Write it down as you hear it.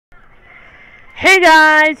Hey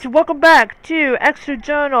guys, welcome back to Extra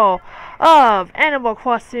Journal of Animal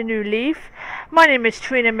Crossing New Leaf. My name is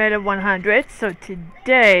Trina Meta 100. So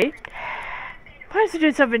today, I'm going to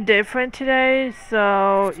do something different today.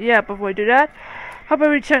 So yeah, before we do that, how about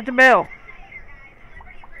we check the mail?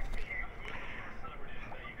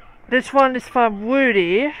 This one is from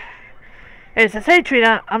Woody. It says, "Hey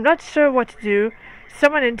Trina, I'm not sure what to do.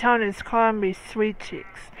 Someone in town is calling me Sweet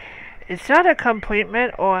Cheeks. Is that a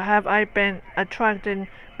compliment, or have I been attracting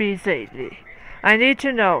bees lately? I need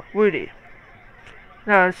to know, Woody."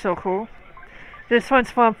 That is so cool. This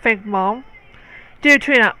one's from Fake Mom. "Dear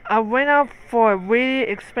Trina, I went out for a really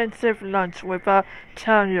expensive lunch without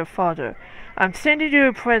telling your father. I'm sending you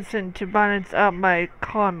a present to balance out my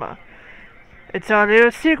karma. It's our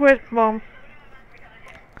little secret, Mom."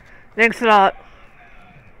 Thanks a lot.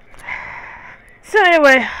 So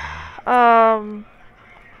anyway,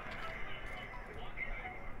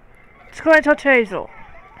 let's go and talk to Hazel.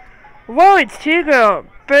 "Whoa, it's T-Girl,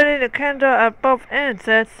 burning the candle at both ends,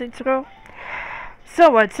 that seems to go. So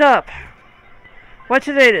what's up? What's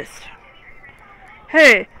the latest?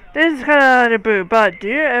 Hey, this is kinda out of the blue, but do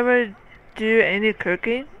you ever do any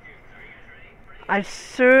cooking?" "I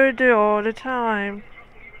sure do all the time."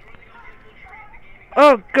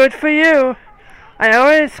 "Oh, good for you. I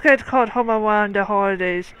always get called home around the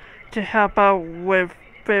holidays to help out with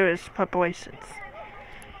various preparations.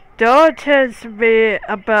 Dad tells me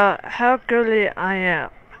about how girly I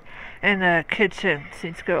am in the kitchen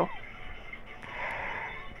since school."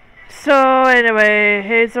 So anyway,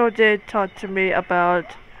 Hazel did talk to me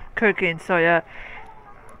about cooking, so yeah.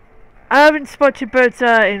 "I haven't spoken to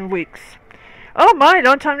Bertha in weeks." "Oh my,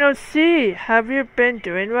 long time no see. Have you been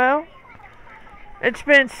doing well?" "It's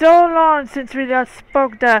been so long since we last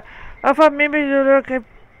spoke that I thought maybe you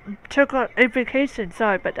took a vacation.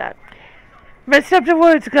 Sorry about that. Messed up the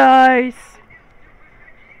words, guys.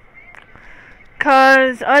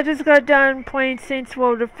 'Cause I just got done playing Saints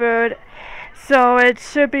Row the Third, so it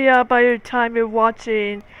should be up by the time you're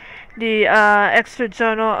watching the Extra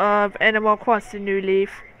Journal of Animal Crossing New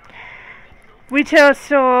Leaf. Retail's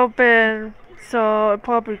still open, so it'll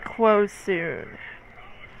probably close soon."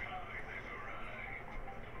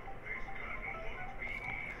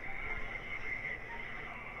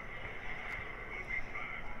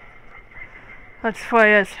 That's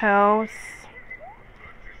Freya's house.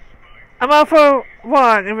 "I'm out for a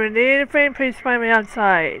walk. If you need anything, please find me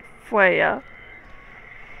outside. Freya."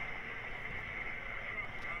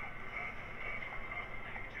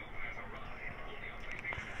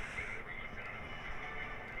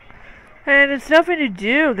 And there's nothing to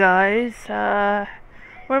do, guys.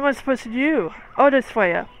 What am I supposed to do? Oh, there's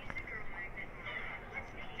Freya.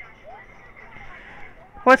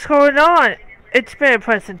 "What's going on? It's been a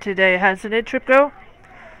present today, hasn't it, Trip Girl?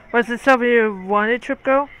 Was it something you wanted, Trip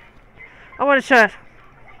Girl? I want to chat.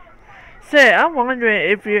 Say, I'm wondering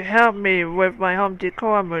if you help me with my home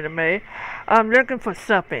decor I'm gonna make. I'm looking for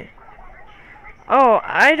something." "Oh,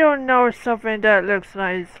 I don't know something that looks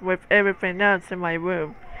nice with everything else in my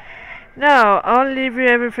room. No, I'll leave you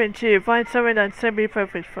everything to you. Find something that's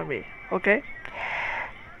semi-perfect for me, okay?"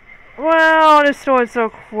 "Well, the stores are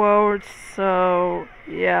closed, so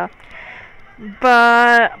yeah.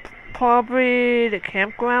 But probably the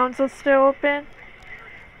campgrounds are still open.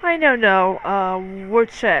 I don't know. We'll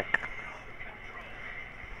check."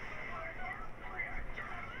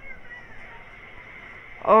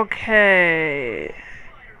 Okay.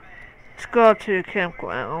 Let's go up to the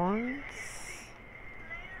campgrounds.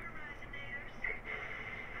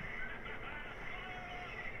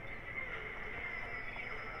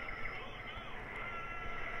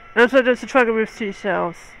 Looks like there's a truck with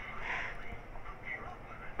seashells.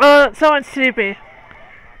 Someone's sleeping.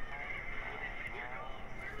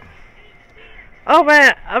 Oh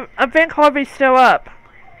man, I think Harvey's still up.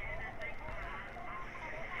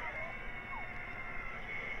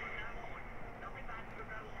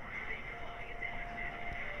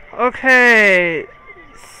 Okay,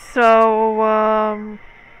 so,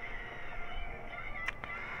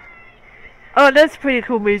 oh, that's pretty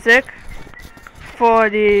cool music for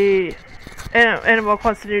the Animal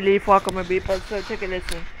Crossing New Leaf Welcome and Beep, so take a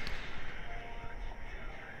listen.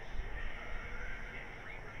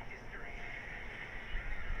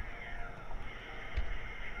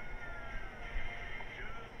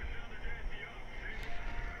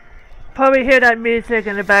 Probably hear that music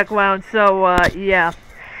in the background, so yeah.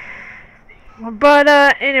 But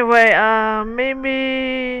anyway,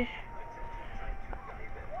 maybe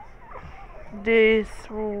this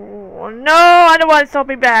one. No, I don't want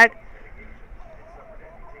something back.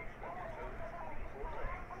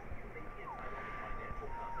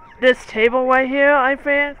 this table right here, I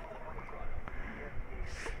think.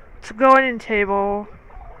 It's a golden table.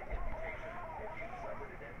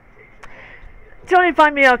 It's only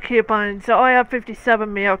 5 meal coupons, so I have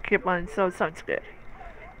 57 meal coupons, so it sounds good.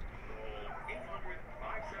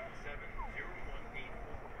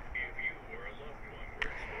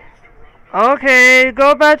 Okay,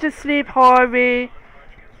 go back to sleep, Harvey.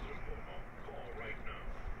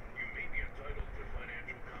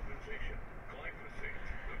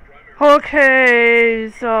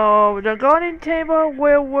 Okay, so the golden table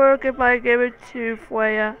will work if I give it to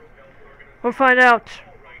Freya. We'll find out.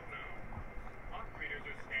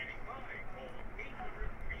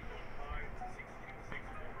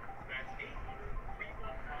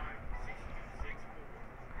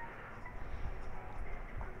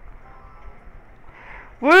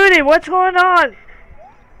 Rudy, what's going on?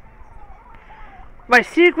 My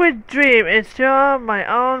secret dream is to have my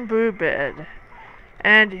own brew bed.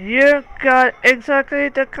 And you got exactly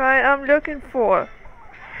the kind I'm looking for.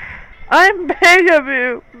 I'm begging of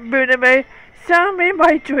you, Buname, sell me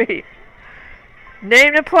my dream.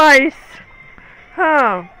 Name the price.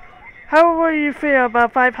 How will you feel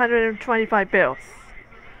about 525 bills?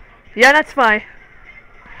 Yeah, that's fine.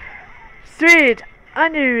 Sweet, I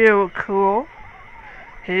knew you were cool.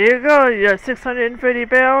 Here you go, your 630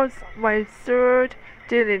 bills, my third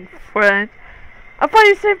dealing friend. I thought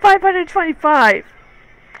you said 525.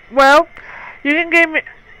 Well, you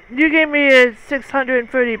gave me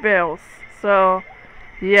 630 bills, so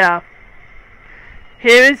yeah.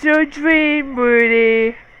 Here is your dream,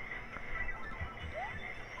 Rudy.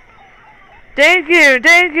 Thank you,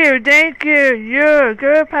 thank you, thank you. You're a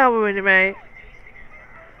good pal with me.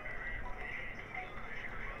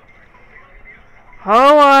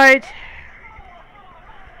 Alright.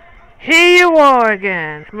 Here you are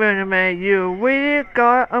again, Mooname. You really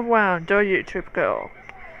got around, don't you, Trip Girl?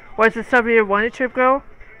 Was it something you wanted, Trip Girl?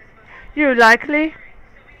 You likely?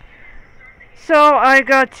 So I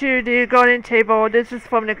got you the golden table. This is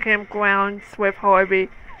from the campgrounds with Harvey.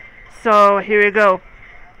 So here we go.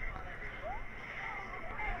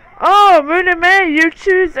 Oh, Mooname, you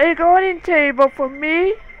choose a golden table for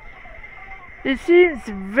me? It seems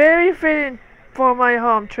very fitting for my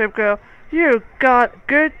home, Trip Girl. You got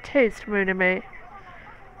good taste, Mooname.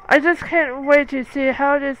 I just can't wait to see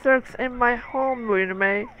how this looks in my home,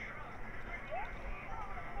 Mooname.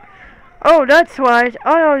 Oh, that's right.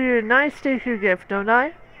 I owe you a nice sticker gift, don't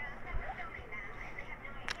I?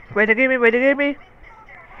 Wait to give me.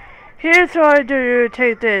 Here's what I do. You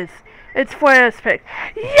take this. It's Freya's pick.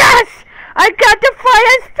 Yes! I got the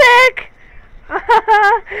Freya's pick!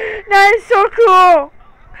 That is so cool!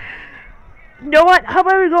 You know what? How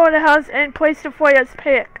about we go in the house and place the Freya's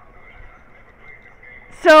pick?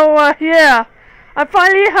 So, yeah. I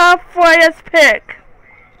finally have Freya's pick.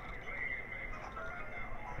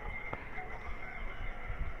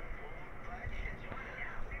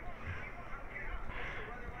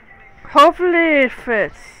 Hopefully it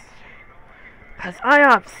fits. Cause I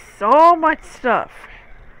have so much stuff.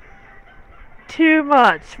 Too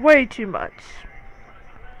much. Way too much.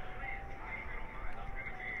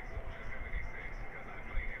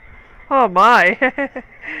 Oh my.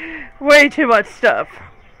 Way too much stuff.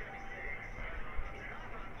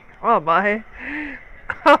 Oh my.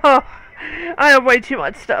 I have way too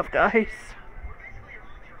much stuff, guys.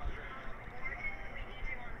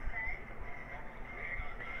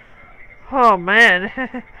 Oh man.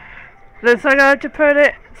 Looks like I have to put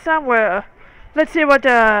it somewhere. Let's see what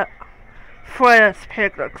the Freya's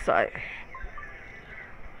pick looks like.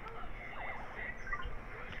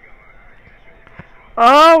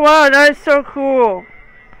 Oh wow, that is so cool.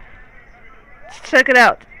 Let's check it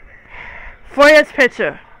out. Freya's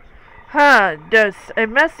picture. There's a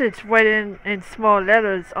message written in small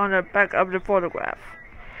letters on the back of the photograph.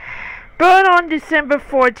 Born on December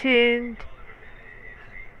 14th,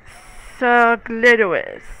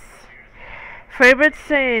 Sagittarius. Favorite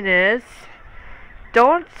saying is,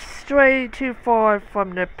 don't stray too far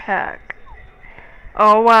from the pack.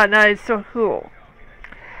 Oh wow, that is so cool.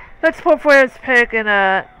 Let's put Freya's pick in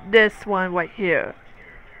this one right here.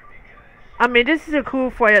 I mean, this is a cool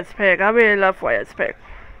Freya's pick. I really love Freya's pick.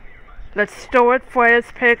 Let's store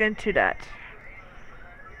Freya's pick into that.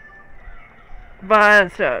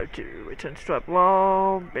 But so to return strap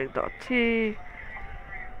long, big dot T.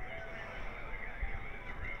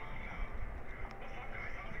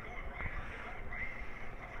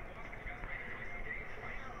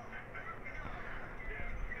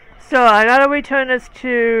 So I gotta return this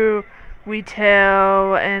to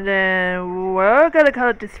retail, and then we're gonna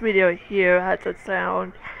cut this video here. How's that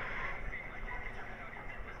sound?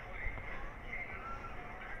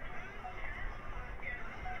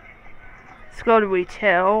 Let's go to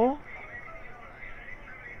retail.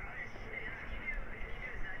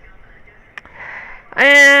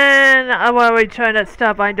 And I want to return that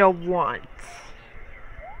stuff I don't want.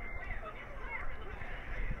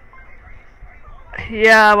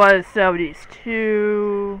 Yeah, I want to sell these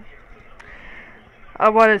two. I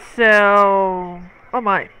want to sell... Oh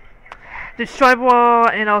my. The stripe wall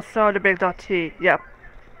and also the big dot T. Yep.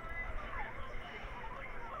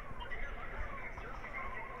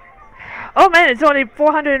 Oh man, it's only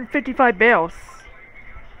 455 bells.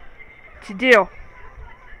 It's a deal.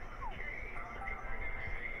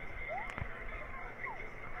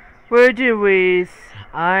 We're Dewey's.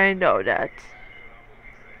 I know that.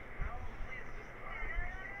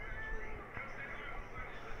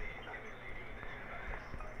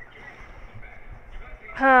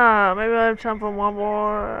 Maybe I have time for one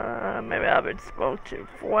more. Maybe I haven't spoke to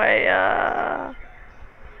Freya.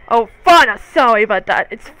 Oh, Fauna, sorry about that.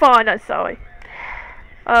 It's Fauna, sorry.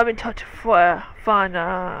 I haven't talked to Freya.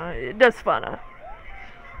 Fauna, that's Fauna.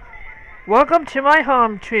 Welcome to my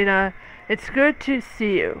home, Trina. It's good to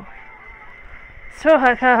see you. So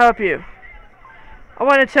how can I help you? I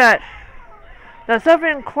want to chat. There's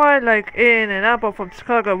something quite like in an apple from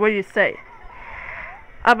Chicago. What do you say?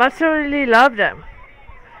 I absolutely love them.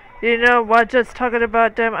 You know what? Just talking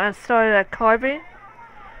about them, I started at carving.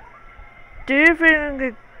 Do you think you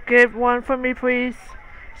could get one for me, please?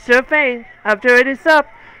 Sure thing. After it is up.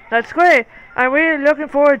 That's great. I'm really looking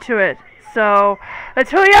forward to it. So,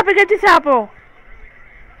 let's hurry up and get this apple.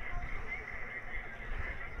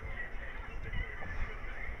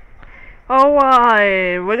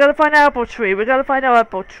 Alright, we gotta find an apple tree. We gotta find an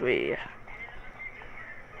apple tree.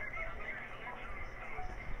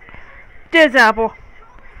 There's apple.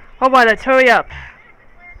 Alright, let's hurry up.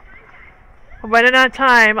 I'm running out of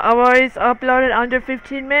time. I always uploaded under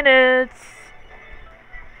 15 minutes.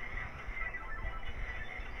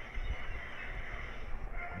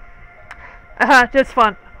 Just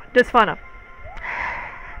fun. Just fun.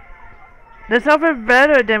 There's nothing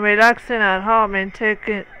better than relaxing at home and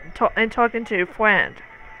talking to your friend.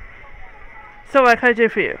 So what can I do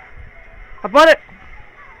for you? I bought it.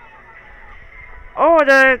 Oh,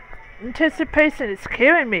 the anticipation is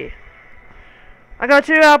killing me. I got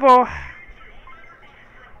you, apple.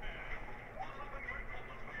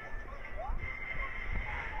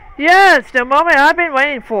 Yes, the moment I've been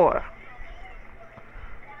waiting for.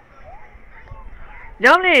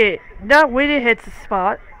 Yummy, that really hits the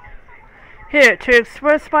spot. Here, to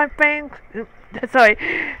express my thanks. Sorry.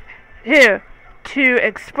 Here, to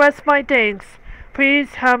express my thanks,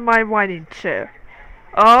 please have my writing chair.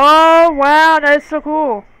 Oh, wow, that's so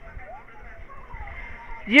cool.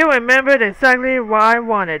 You remembered exactly what I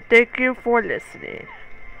wanted. Thank you for listening.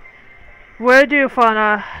 Will do,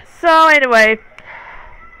 Fauna. So, anyway,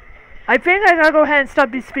 I think I gotta go ahead and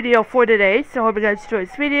stop this video for today. So, I hope you guys enjoyed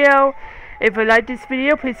this video. If you like this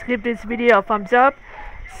video, please give this video a thumbs up.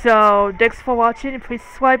 So, thanks for watching and please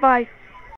subscribe. Bye.